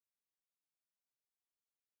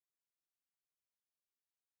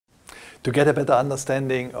To get a better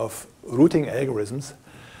understanding of routing algorithms,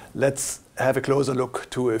 let's have a closer look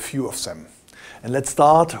to a few of them. And let's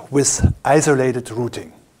start with isolated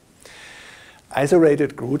routing.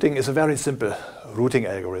 Isolated routing is a very simple routing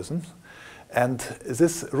algorithm. And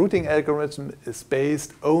this routing algorithm is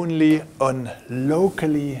based only on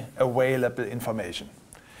locally available information.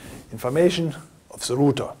 Information of the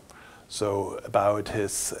router. So about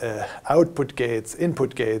his output gates,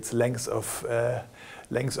 input gates, length of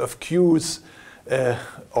queues,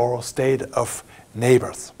 or state of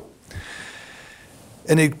neighbors.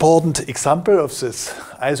 An important example of this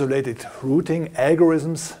isolated routing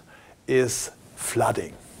algorithms is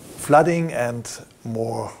flooding. Flooding and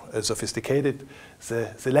more sophisticated,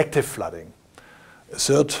 the selective flooding. A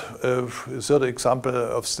third example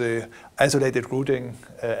of the isolated routing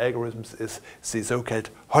algorithms is the so-called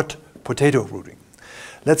hot potato routing.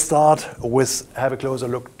 Let's start with have a closer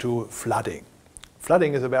look to flooding.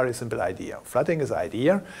 Flooding is a very simple idea. Flooding is the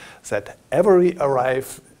idea that every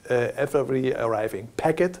arriving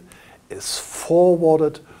packet is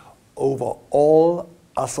forwarded over all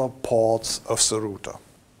other ports of the router.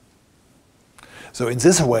 So in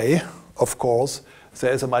this way, of course,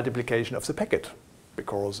 there is a multiplication of the packet.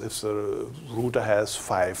 Because if the router has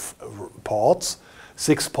 5 ports,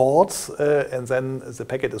 6 ports, and then the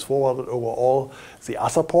packet is forwarded over all the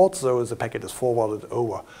other ports, so the packet is forwarded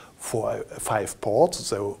over 5 ports,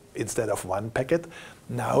 so instead of 1 packet,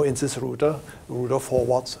 now in this router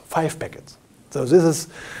forwards 5 packets. So this is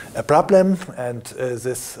a problem, and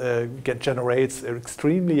this generates an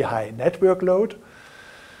extremely high network load.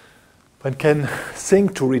 One can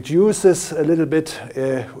think to reduce this a little bit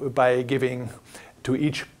by giving to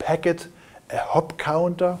each packet a hop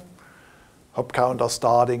counter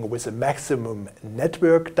starting with a maximum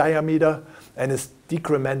network diameter and is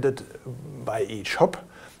decremented by each hop.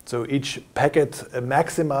 So each packet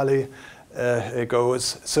maximally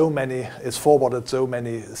is forwarded so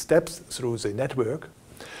many steps through the network.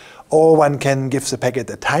 Or one can give the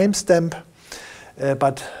packet a timestamp,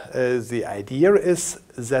 but the idea is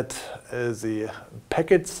that the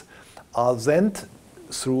packets are sent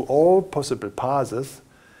through all possible paths,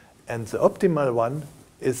 and the optimal one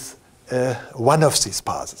is one of these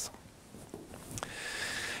paths.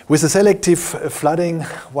 With the selective flooding,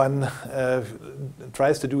 one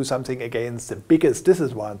tries to do something against the biggest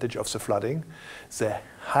disadvantage of the flooding, the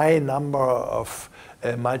high number of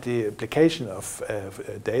multiplication of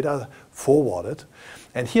data forwarded.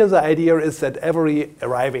 And here the idea is that every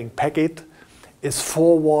arriving packet is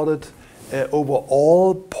forwarded over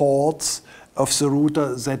all ports of the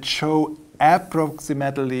router that show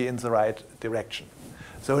approximately in the right direction.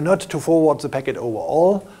 So not to forward the packet over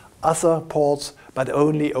all other ports, but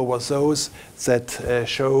only over those that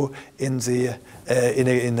show in the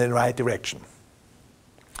right direction.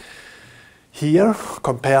 Here,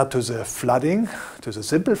 compared to the flooding, to the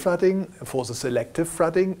simple flooding, for the selective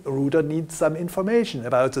flooding, router needs some information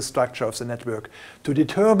about the structure of the network to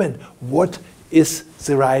determine what is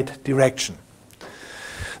the right direction.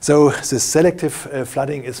 So the selective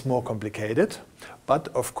flooding is more complicated, but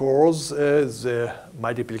of course the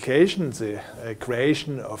multiplication, the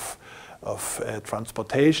creation of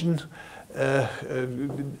transportation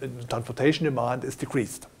demand is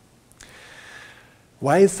decreased.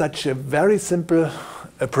 Why such a very simple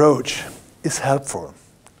approach is helpful?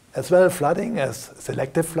 As well, flooding as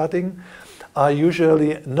selective flooding are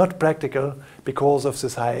usually not practical because of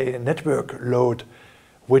this high network load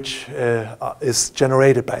which is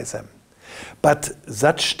generated by them. But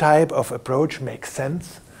such type of approach makes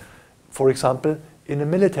sense, for example, in a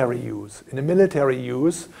military use. In a military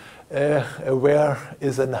use where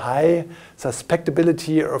is a high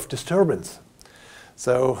suspectability of disturbance.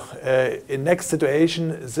 So in next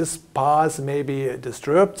situation, this path may be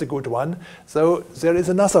disturbed, the good one. So there is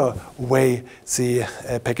another way the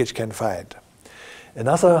package can find.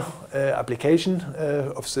 Another application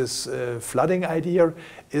of this flooding idea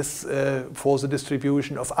is for the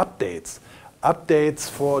distribution of updates. Updates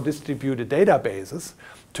for distributed databases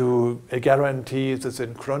to guarantee the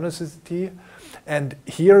synchronicity. And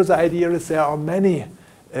here the idea is there are many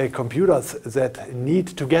computers that need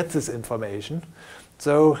to get this information.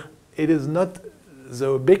 So it is not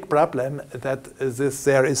so big problem that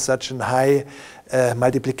there is such a high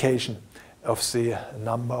multiplication of the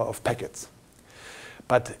number of packets.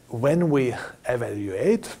 But when we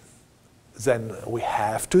evaluate, then we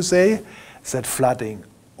have to say that flooding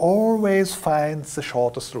always finds the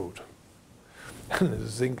shortest route.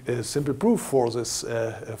 A simple proof for this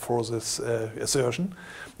assertion.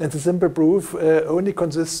 And the simple proof only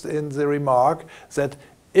consists in the remark that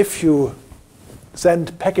if you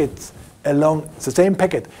send packets along the same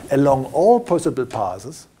packet along all possible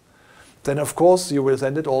paths, then of course you will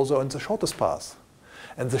send it also on the shortest path.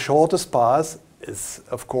 And the shortest path is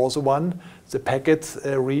of course the one the packets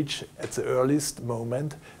reach at the earliest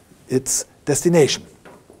moment its destination.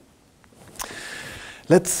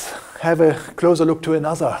 Let's have a closer look to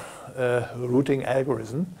another routing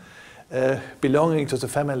algorithm belonging to the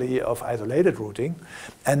family of isolated routing,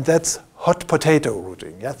 and that's hot potato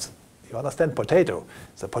routing. Yes, you understand potato.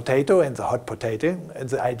 The potato and the hot potato, and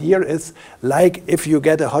the idea is like if you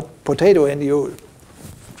get a hot potato and you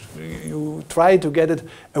try to get it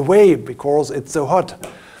away because it's so hot.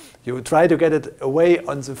 You try to get it away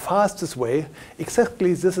on the fastest way.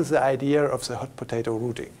 Exactly this is the idea of the hot potato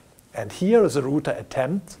routing. And here the router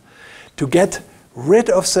attempts to get rid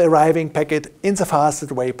of the arriving packet in the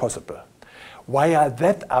fastest way possible, via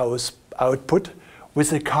that output with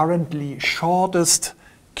the currently shortest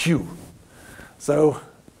queue. So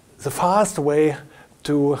the fast way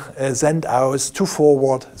to send out to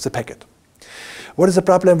forward the packet. What is the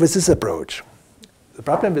problem with this approach? The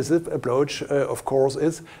problem with this approach, of course,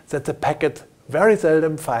 is that the packet very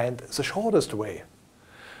seldom finds the shortest way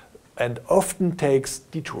and often takes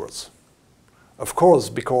detours. Of course,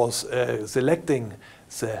 because selecting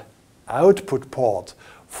the output port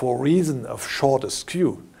for reason of shortest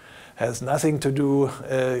queue has nothing to do,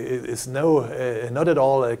 is not at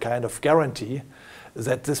all a kind of guarantee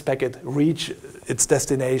that this packet reach its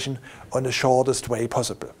destination on the shortest way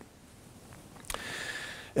possible.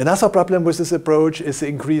 Another problem with this approach is the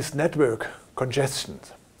increased network congestion.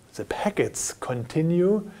 The packets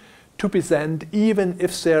continue to be sent even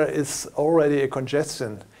if there is already a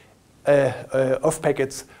congestion of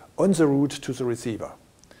packets on the route to the receiver.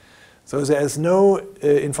 So there is no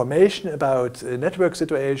information about network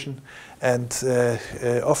situation, and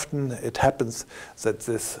often it happens that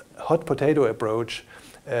this hot potato approach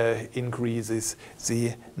increases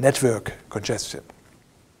the network congestion.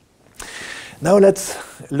 Now let's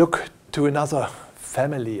look to another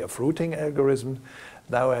family of routing algorithm.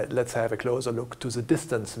 Now let's have a closer look to the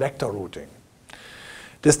distance vector routing.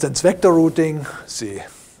 Distance vector routing, the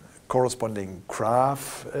corresponding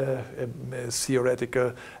graph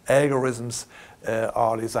theoretical algorithms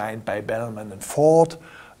are designed by Bellman and Ford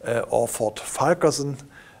or Ford-Fulkerson.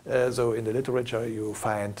 So in the literature you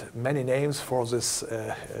find many names for this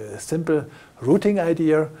simple routing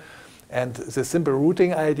idea. And the simple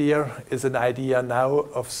routing idea is an idea now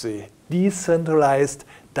of the decentralized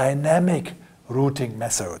dynamic routing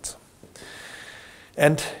method.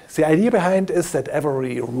 And the idea behind is that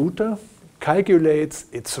every router calculates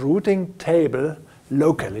its routing table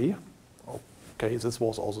locally. Okay, this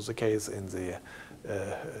was also the case in the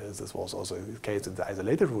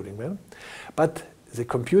isolated routing mill. But the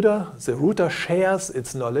router shares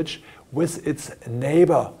its knowledge with its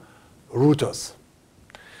neighbor routers.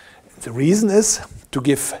 The reason is to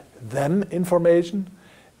give them information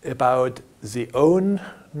about the own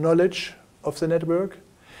knowledge of the network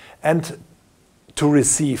and to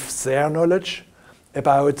receive their knowledge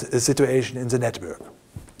about a situation in the network.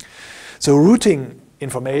 So routing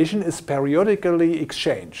information is periodically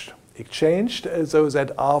exchanged so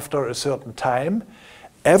that after a certain time,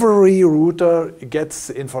 every router gets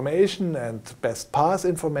information and best path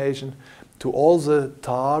information to all the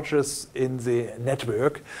targets in the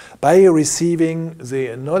network by receiving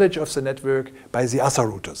the knowledge of the network by the other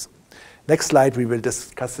routers. Next slide, we will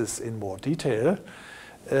discuss this in more detail.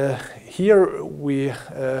 Here we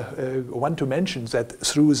want to mention that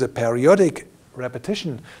through the periodic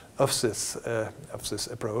repetition of this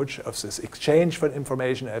approach, of this exchange of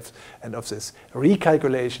information and of this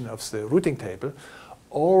recalculation of the routing table,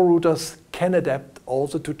 all routers can adapt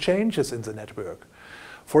also to changes in the network.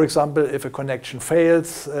 For example, if a connection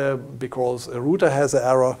fails because a router has an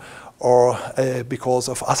error or because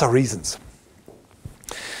of other reasons.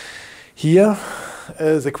 Here,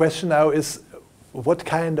 the question now is what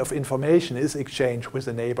kind of information is exchanged with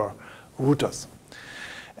the neighbor routers?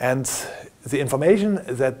 And the information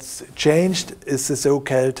that's changed is the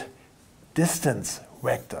so-called distance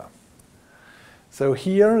vector. So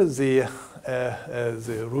here the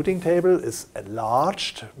routing table is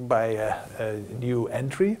enlarged by a new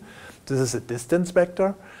entry. This is a distance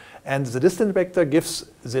vector, and the distance vector gives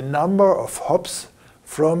the number of hops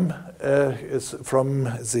from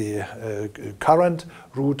the current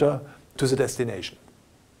router to the destination.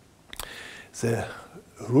 The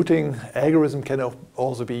routing algorithm can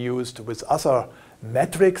also be used with other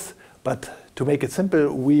metrics, but to make it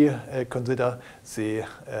simple, we consider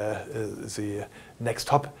the next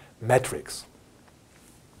hop metrics.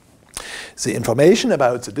 The information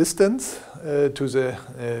about the distance to the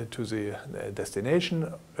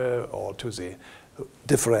destination or to the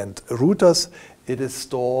different routers, it is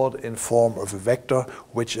stored in form of a vector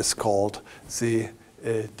which is called the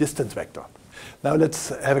distance vector. Now let's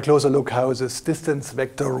have a closer look how this distance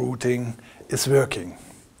vector routing is working.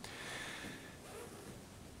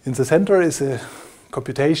 In the center is a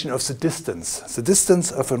computation of the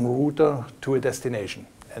distance of a router to a destination.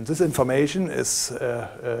 And this information is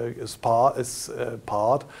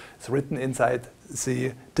written inside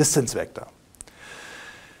the distance vector.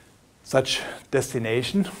 Such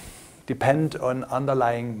destination depend on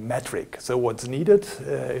underlying metric. So what's needed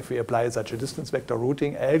if we apply such a distance vector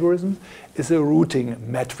routing algorithm is a routing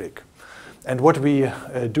metric. And what we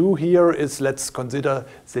do here is let's consider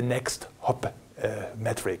the next hop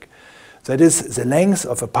metric. That is, the length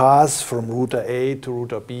of a path from router A to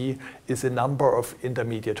router B is a number of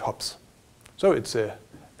intermediate hops. So it's the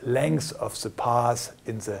length of the path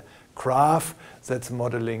in the graph that's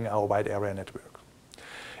modeling our wide area network.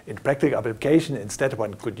 In practical application, instead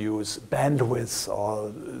one could use bandwidth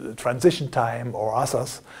or transition time or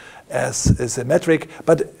others as a metric,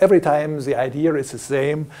 but every time the idea is the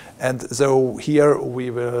same, and so here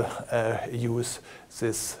we will use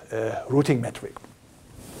this routing metric.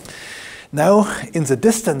 Now, in the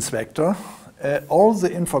distance vector, all the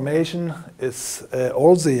information is,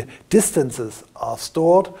 all the distances are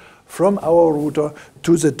stored from our router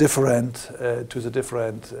to the different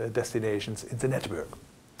destinations in the network.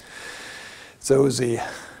 So the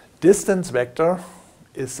distance vector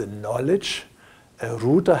is the knowledge a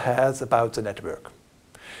router has about the network.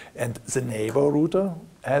 And the neighbor router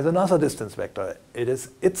has another distance vector. It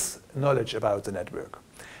is its knowledge about the network.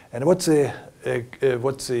 And what the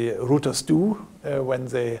routers do when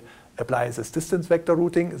they apply this distance vector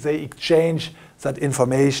routing, they exchange that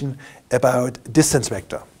information about distance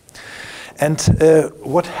vector. And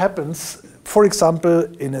what happens, for example,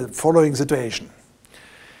 in the following situation.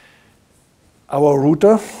 Our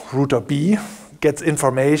router B, gets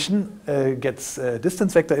information,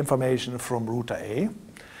 distance vector information from router A.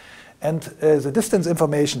 And the distance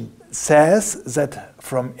information says that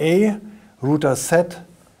from A, router Z,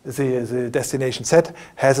 the destination Z,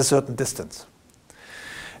 has a certain distance.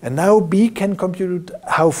 And now B can compute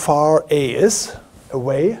how far A is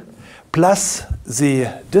away, plus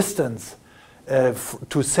the distance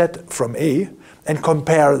to Z from A, and can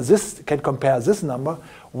compare this number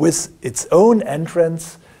with its own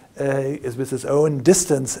entrance, with its own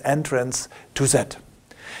distance entrance to Z.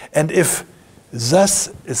 And if thus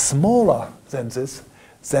is smaller than this,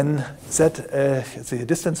 then Z, the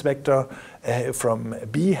distance vector from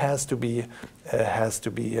B has to be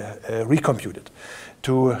recomputed.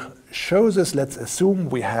 To show this, let's assume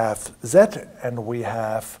we have Z and we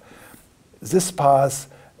have this path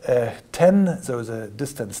 10, so the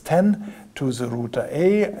distance 10 to the router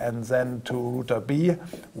A, and then to router B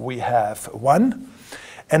we have 1.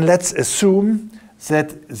 And let's assume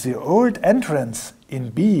that the old entrance in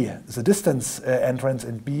B, the distance entrance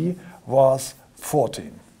in B, was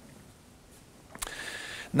 14.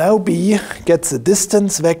 Now B gets the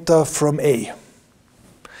distance vector from A.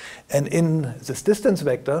 And in this distance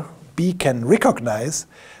vector, B can recognize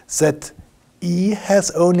that E has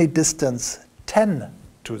only distance 10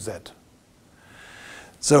 to Z.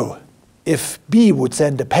 So if B would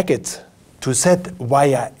send a packet to Z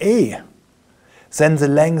via A, then the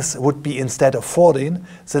length would be, instead of 14,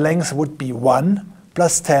 the length would be 1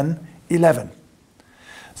 plus 10, 11.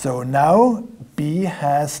 So now B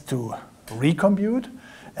has to recompute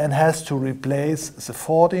and has to replace the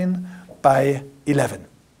 14 by 11,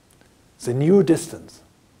 the new distance.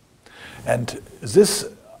 And this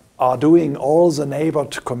are doing all the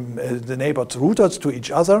neighbored routers to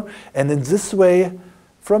each other, and in this way,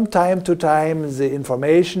 from time to time, the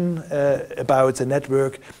information about the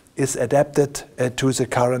network is adapted to the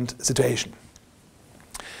current situation.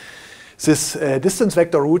 This distance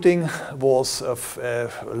vector routing was of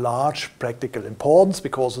large practical importance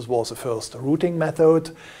because it was the first routing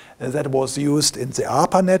method that was used in the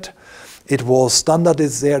ARPANET. It was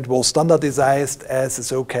standardized as a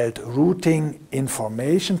so-called routing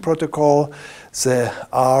information protocol, the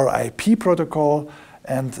RIP protocol,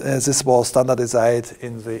 and this was standardized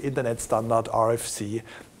in the Internet standard RFC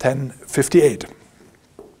 1058.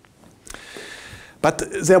 But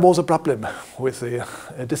there was a problem with the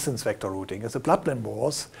distance vector routing. The problem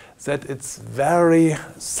was that it's very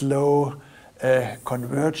slow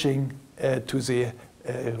converging to the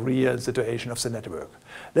real situation of the network.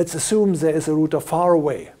 Let's assume there is a router far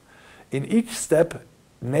away. In each step,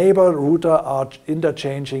 neighbor router are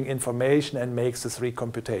interchanging information and makes this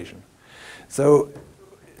recomputation. So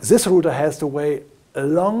this router has to wait a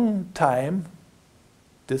long time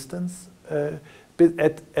distance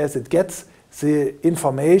as it gets the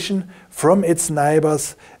information from its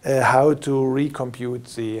neighbors how to recompute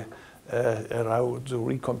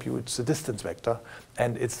the distance vector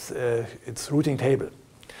and its routing table.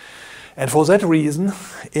 And for that reason,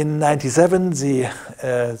 in '97,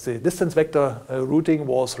 the distance vector routing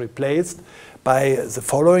was replaced by the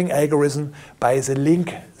following algorithm, by the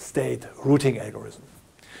link state routing algorithm.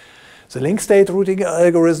 The link state routing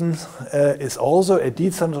algorithm is also a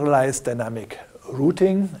decentralized dynamic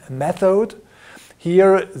routing method.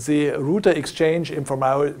 Here, the router exchanges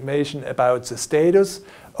information about the status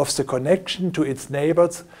of the connection to its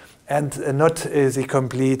neighbors and not the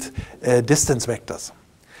complete distance vectors.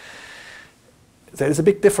 There is a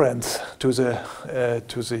big difference to the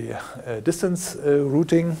distance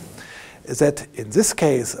routing, that in this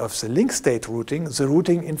case of the link state routing, the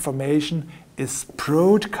routing information is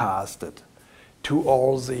broadcasted to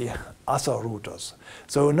all the other routers.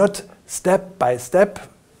 So not step by step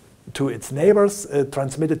to its neighbors,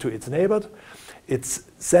 transmitted to its neighbor. It's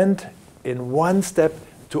sent in one step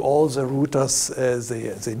to all the routers.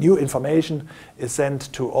 The new information is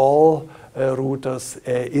sent to all routers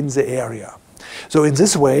in the area. So in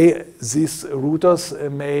this way, these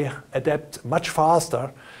routers may adapt much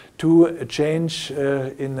faster to a change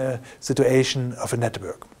in a situation of a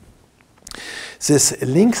network. This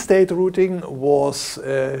link state routing was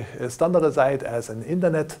standardized as an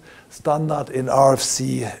internet standard in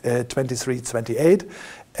RFC 2328,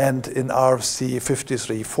 and in RFC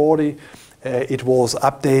 5340 it was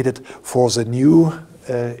updated for the new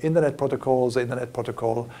internet protocol, the internet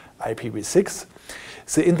protocol IPv6.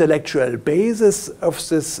 The intellectual basis of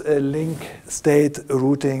this link state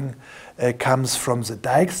routing comes from the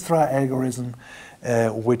Dijkstra algorithm,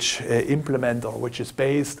 which is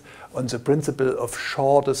based on the principle of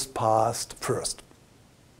shortest path first.